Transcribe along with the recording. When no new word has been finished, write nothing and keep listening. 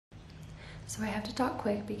So I have to talk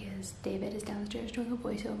quick because David is downstairs doing a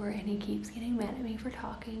voiceover and he keeps getting mad at me for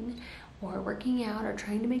talking or working out or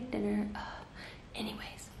trying to make dinner.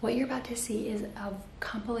 Anyways, what you're about to see is a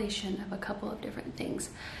compilation of a couple of different things.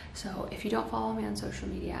 So if you don't follow me on social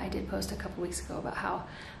media, I did post a couple weeks ago about how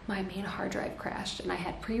my main hard drive crashed and I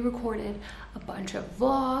had pre-recorded a bunch of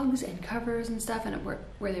vlogs and covers and stuff and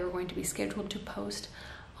where they were going to be scheduled to post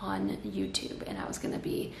on YouTube, and I was gonna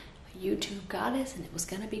be a YouTube goddess and it was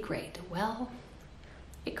gonna be great. Well,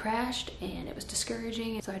 it crashed and it was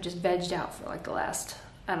discouraging, so I just vegged out for like the last,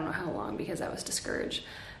 I don't know how long, because I was discouraged.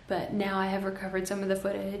 But now I have recovered some of the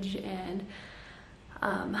footage and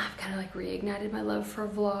I've kind of like reignited my love for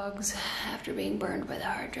vlogs after being burned by the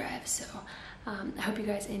hard drive. So I hope you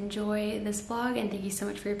guys enjoy this vlog and thank you so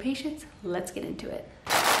much for your patience. Let's get into it.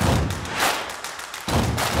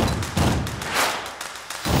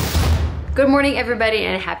 Good morning, everybody,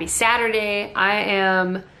 and happy Saturday. I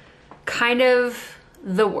am kind of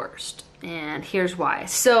the worst, and here's why.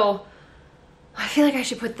 So I feel like I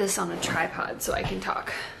should put this on a tripod so I can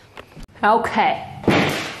talk. Okay.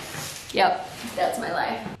 Yep, that's my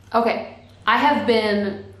life. Okay, I have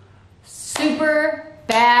been super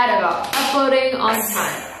bad about uploading on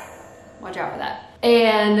time. Watch out for that.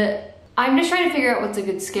 And I'm just trying to figure out what's a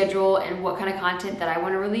good schedule and what kind of content that I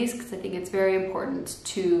want to release, because I think it's very important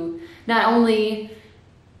to not only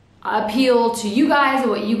appeal to you guys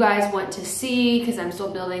and what you guys want to see, because I'm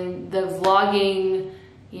still building the vlogging,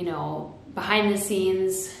 you know, behind the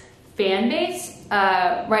scenes fan base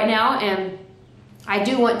right now, and I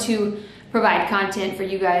do want to provide content for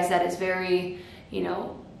you guys that is very, you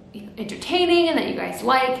know, entertaining and that you guys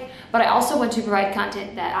like, but I also want to provide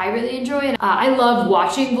content that I really enjoy. And I love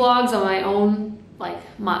watching vlogs on my own, like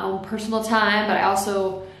my own personal time, but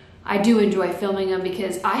I do enjoy filming them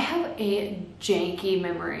because I have a janky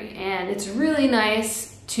memory and it's really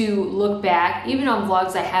nice to look back, even on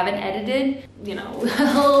vlogs I haven't edited, you know,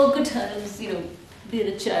 oh, good times, you know, being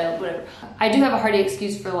a child, whatever. I do have a hearty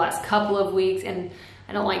excuse for the last couple of weeks, and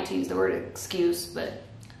I don't like to use the word excuse, but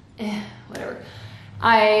whatever.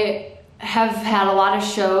 I have had a lot of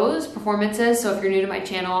shows, performances, so if you're new to my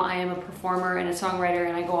channel, I am a performer and a songwriter,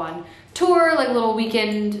 and I go on tour, like little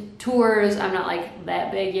weekend tours. I'm not like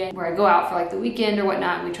that big yet, where I go out for like the weekend or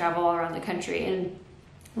whatnot, and we travel all around the country, and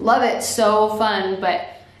love it, so fun, but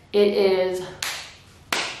it is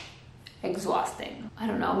exhausting. I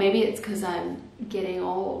don't know, maybe it's because I'm getting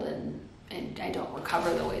old and I don't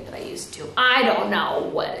recover the way that I used to. I don't know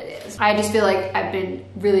what it is. I just feel like I've been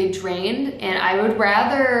really drained, and I would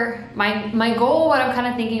rather, my goal, what I'm kind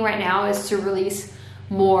of thinking right now, is to release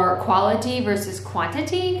more quality versus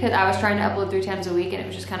quantity, because I was trying to upload 3 times a week and it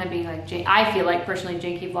was just kind of being like, I feel like personally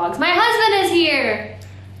janky vlogs. My husband is here!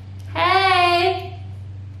 Hey!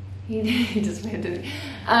 He just waved at me.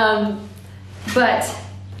 But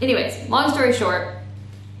anyways, long story short,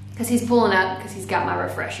 because he's pulling up, because he's got my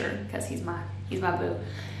refresher, because he's my boo.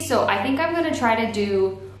 So I think I'm gonna try to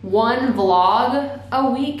do 1 vlog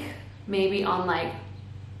a week, maybe on like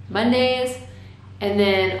Mondays, and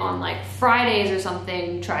then on like Fridays or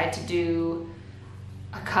something, try to do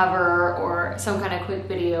a cover or some kind of quick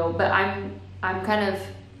video. But I'm kind of,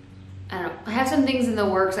 I don't know, I have some things in the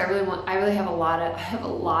works. I really have a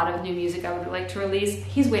lot of new music I would like to release.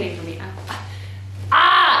 He's waiting for me.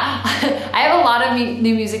 I have a lot of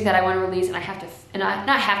new music that I want to release, and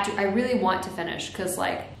I really want to finish, because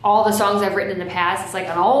like all the songs I've written in the past, it's like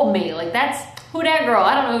an old me, like that's who that girl,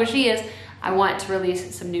 I don't know who she is. I want to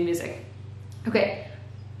release some new music. Okay,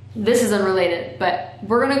 this is unrelated, but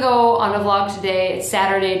we're gonna go on a vlog today. It's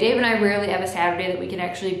Saturday. Dave and I rarely have a Saturday that we can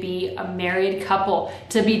actually be a married couple,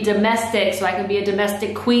 to be domestic, so I can be a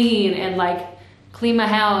domestic queen and like clean my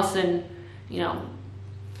house, and you know,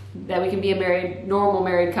 that we can be a normal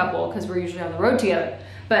married couple, because we're usually on the road together.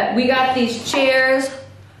 But we got these chairs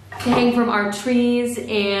to hang from our trees,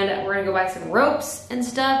 and we're gonna go buy some ropes and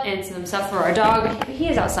stuff, and some stuff for our dog. He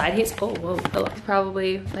is outside. He's, oh, whoa, hello. He's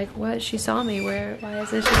probably like, what? She saw me. Why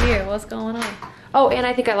is this here? What's going on? Oh, and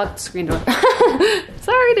I think I locked the screen door.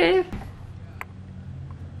 Sorry, Dave.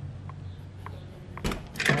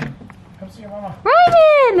 Come see your mama.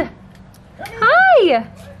 Ryman! Hi!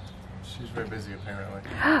 She's very busy, apparently.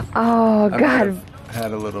 Oh, God. I've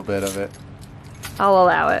had a little bit of it. I'll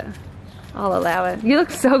allow it. I'll allow it. You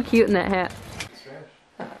look so cute in that hat.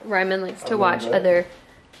 Ryman likes to watch other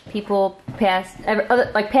people pass,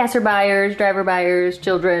 like passerbyers, driver-byers,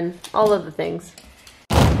 children, all of the things.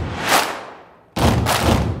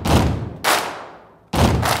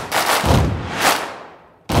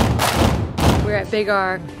 We're at Big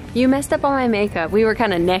R. You messed up all my makeup. We were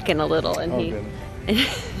kind of necking a little, and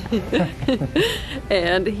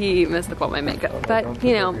And he messed up all my makeup. But,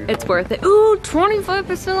 you know, it's worth it. Ooh,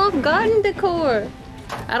 25% off garden decor.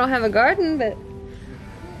 I don't have a garden, but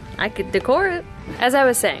I could decor it. As I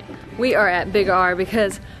was saying, we are at Big R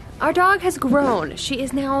because our dog has grown. She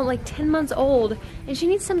is now like 10 months old and she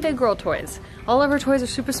needs some big girl toys. All of her toys are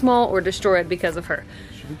super small or destroyed because of her.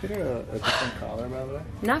 Should we get her a different collar, by the way?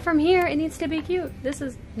 Not from here, it needs to be cute. This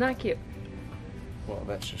is not cute. Well,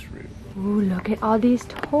 that's just rude. Ooh, look at all these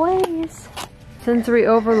toys. Sensory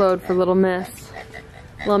overload for Little Miss.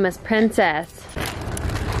 Little Miss Princess.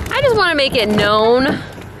 I just want to make it known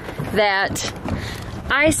that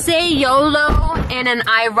I say YOLO in an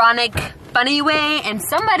ironic, funny way, and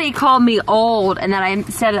somebody called me old and that I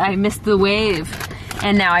said I missed the wave,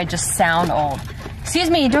 and now I just sound old. Excuse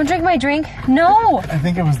me, don't drink my drink. No! I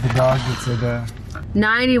think it was the dog that said that.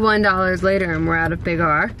 $91 later and we're out of Big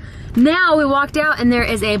R. Now we walked out and there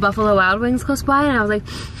is a Buffalo Wild Wings close by and I was like,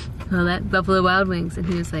 oh, that Buffalo Wild Wings. And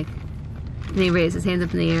he was like, and he raised his hands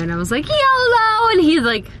up in the air and I was like, YOLO! And he's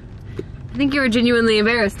like, I think you were genuinely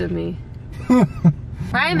embarrassed of me.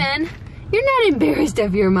 Ryman, you're not embarrassed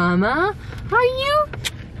of your mama, are you?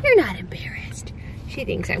 You're not embarrassed. She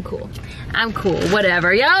thinks I'm cool. I'm cool,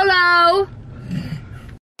 whatever, YOLO!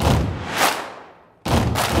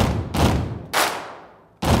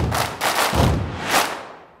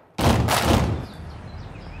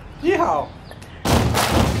 Yeehaw!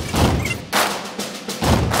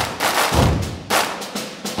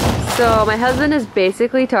 So my husband is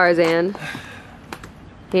basically Tarzan,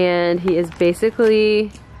 and he is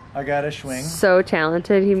basically I got a swing. so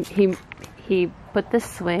talented. He put the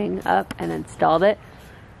swing up and installed it,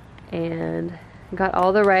 and got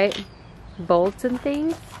all the right bolts and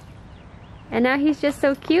things, and now he's just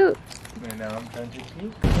so cute. And now I'm trying to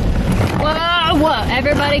peek. Whoa, whoa,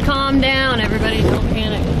 everybody calm down, everybody don't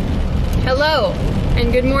panic. Hello,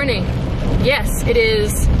 and good morning. Yes, it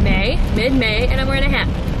is May, mid-May, and I'm wearing a hat.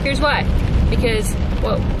 Here's why. Because,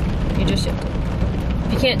 whoa, you just shifted.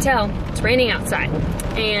 If you can't tell, it's raining outside.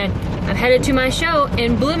 And I'm headed to my show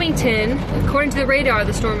in Bloomington. According to the radar,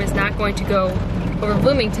 the storm is not going to go over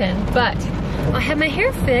Bloomington, but I have my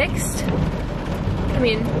hair fixed. I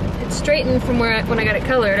mean, it's straightened from when I got it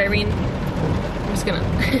colored. I mean, I'm just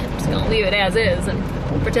gonna leave it as is and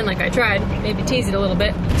pretend like I tried, maybe tease it a little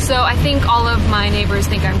bit. So I think all of my neighbors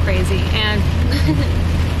think I'm crazy, and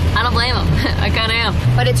I don't blame them. I kinda am.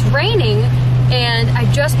 But it's raining, and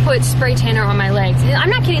I just put spray tanner on my legs. And I'm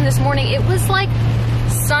not kidding, this morning it was like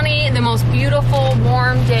sunny, the most beautiful,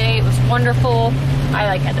 warm day. It was wonderful. I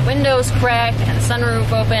like had the windows cracked and the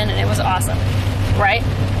sunroof open, and it was awesome, right?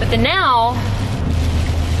 But then now,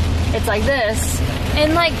 it's like this,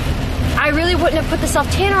 and like, I really wouldn't have put the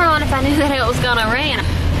self tanner on if I knew that it was gonna rain.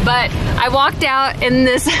 But I walked out in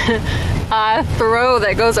this throw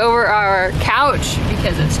that goes over our couch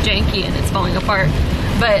because it's janky and it's falling apart.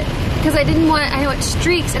 But because I know it's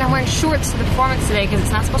streaks, and I'm wearing shorts to the performance today because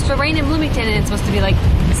it's not supposed to rain in Bloomington and it's supposed to be like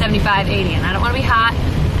 75, 80, and I don't want to be hot,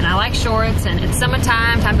 and I like shorts, and it's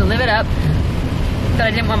summertime, time to live it up. But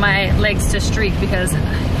I didn't want my legs to streak because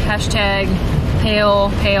hashtag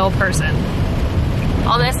pale person.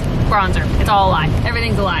 All this bronzer, it's all a lie.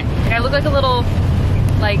 Everything's a lie. Like, I look like a little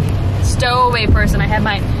like stowaway person. I had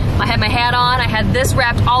my hat on, I had this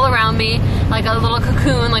wrapped all around me like a little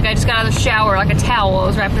cocoon, like I just got out of the shower, like a towel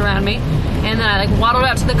was wrapped around me. And then I like waddled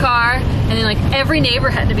out to the car, and then like every neighbor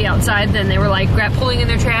had to be outside. Then they were like pulling in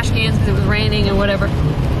their trash cans because it was raining and whatever.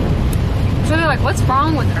 So they're like, what's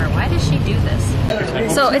wrong with her? Why does she do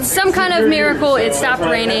this? So it's some kind of miracle. It stopped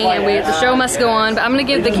raining and the show must go on. But I'm gonna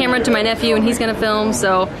give the camera to my nephew and he's gonna film.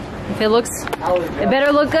 So if it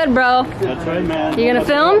better look good, bro. That's right, man. You gonna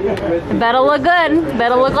film? It better look good. It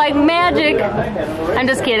better look like magic. I'm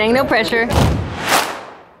just kidding, no pressure.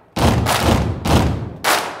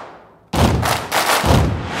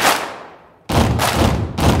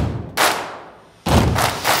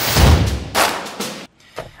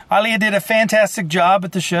 Aileeah did a fantastic job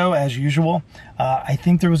at the show, as usual. I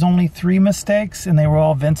think there was only 3 mistakes, and they were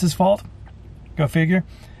all Vince's fault. Go figure.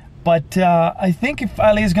 But I think if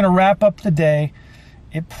Aileeah's going to wrap up the day,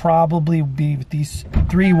 it probably would be with these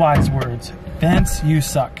 3 wise words. Vince, you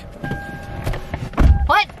suck.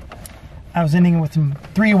 What? I was ending with some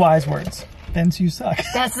 3 wise words. Vince, you suck.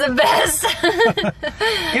 That's the best.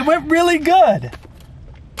 It went really good.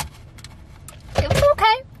 It was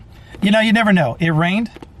okay. You know, you never know. It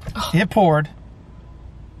rained. It poured,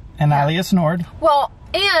 and Aileeah snored. Well,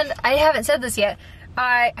 and I haven't said this yet.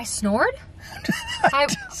 I snored?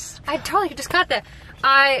 I totally just caught that.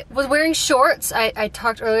 I was wearing shorts. I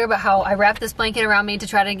talked earlier about how I wrapped this blanket around me to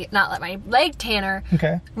try to not let my leg tanner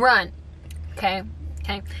run. Okay.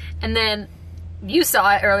 Okay. And then you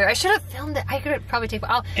saw it earlier. I should have filmed it. I could probably take.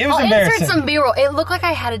 I'll embarrassing. insert some B-roll. It looked like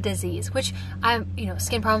I had a disease, which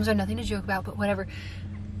skin problems are nothing to joke about, but whatever.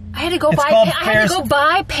 I had to go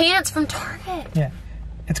buy pants from Target. Yeah.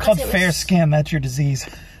 It's called fair skin. That's your disease.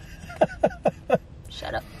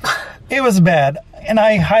 Shut up. It was bad. And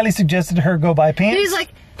I highly suggested her go buy pants. He's like,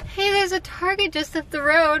 hey, there's a Target just up the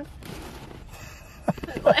road.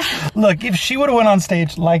 Look, if she would have went on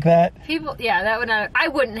stage like that. That would not. I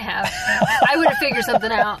wouldn't have. I would have figured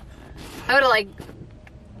something out. I would have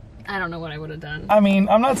I don't know what I would have done. I mean,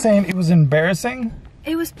 I'm not saying it was embarrassing.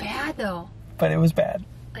 It was bad though. But it was bad.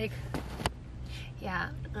 Yeah.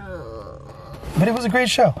 But it was a great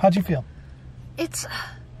show. How'd you feel? It's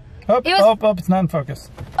not in focus.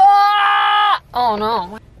 Oh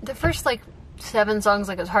no. The first 7 songs,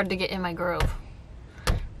 it was hard to get in my groove.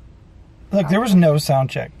 Look, there was no sound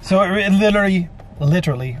check. So it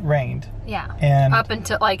literally rained. Yeah. And up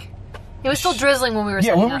until it was still drizzling when we were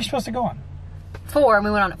Yeah, when setting were up. we supposed to go on? 4, and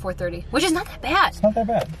we went on at 4:30, which is not that bad. It's not that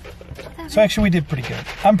bad. So actually we did pretty good.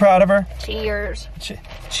 I'm proud of her. Cheers.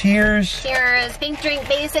 Cheers. Cheers. Pink drink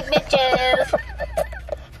basic bitches.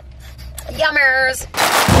 Yummers.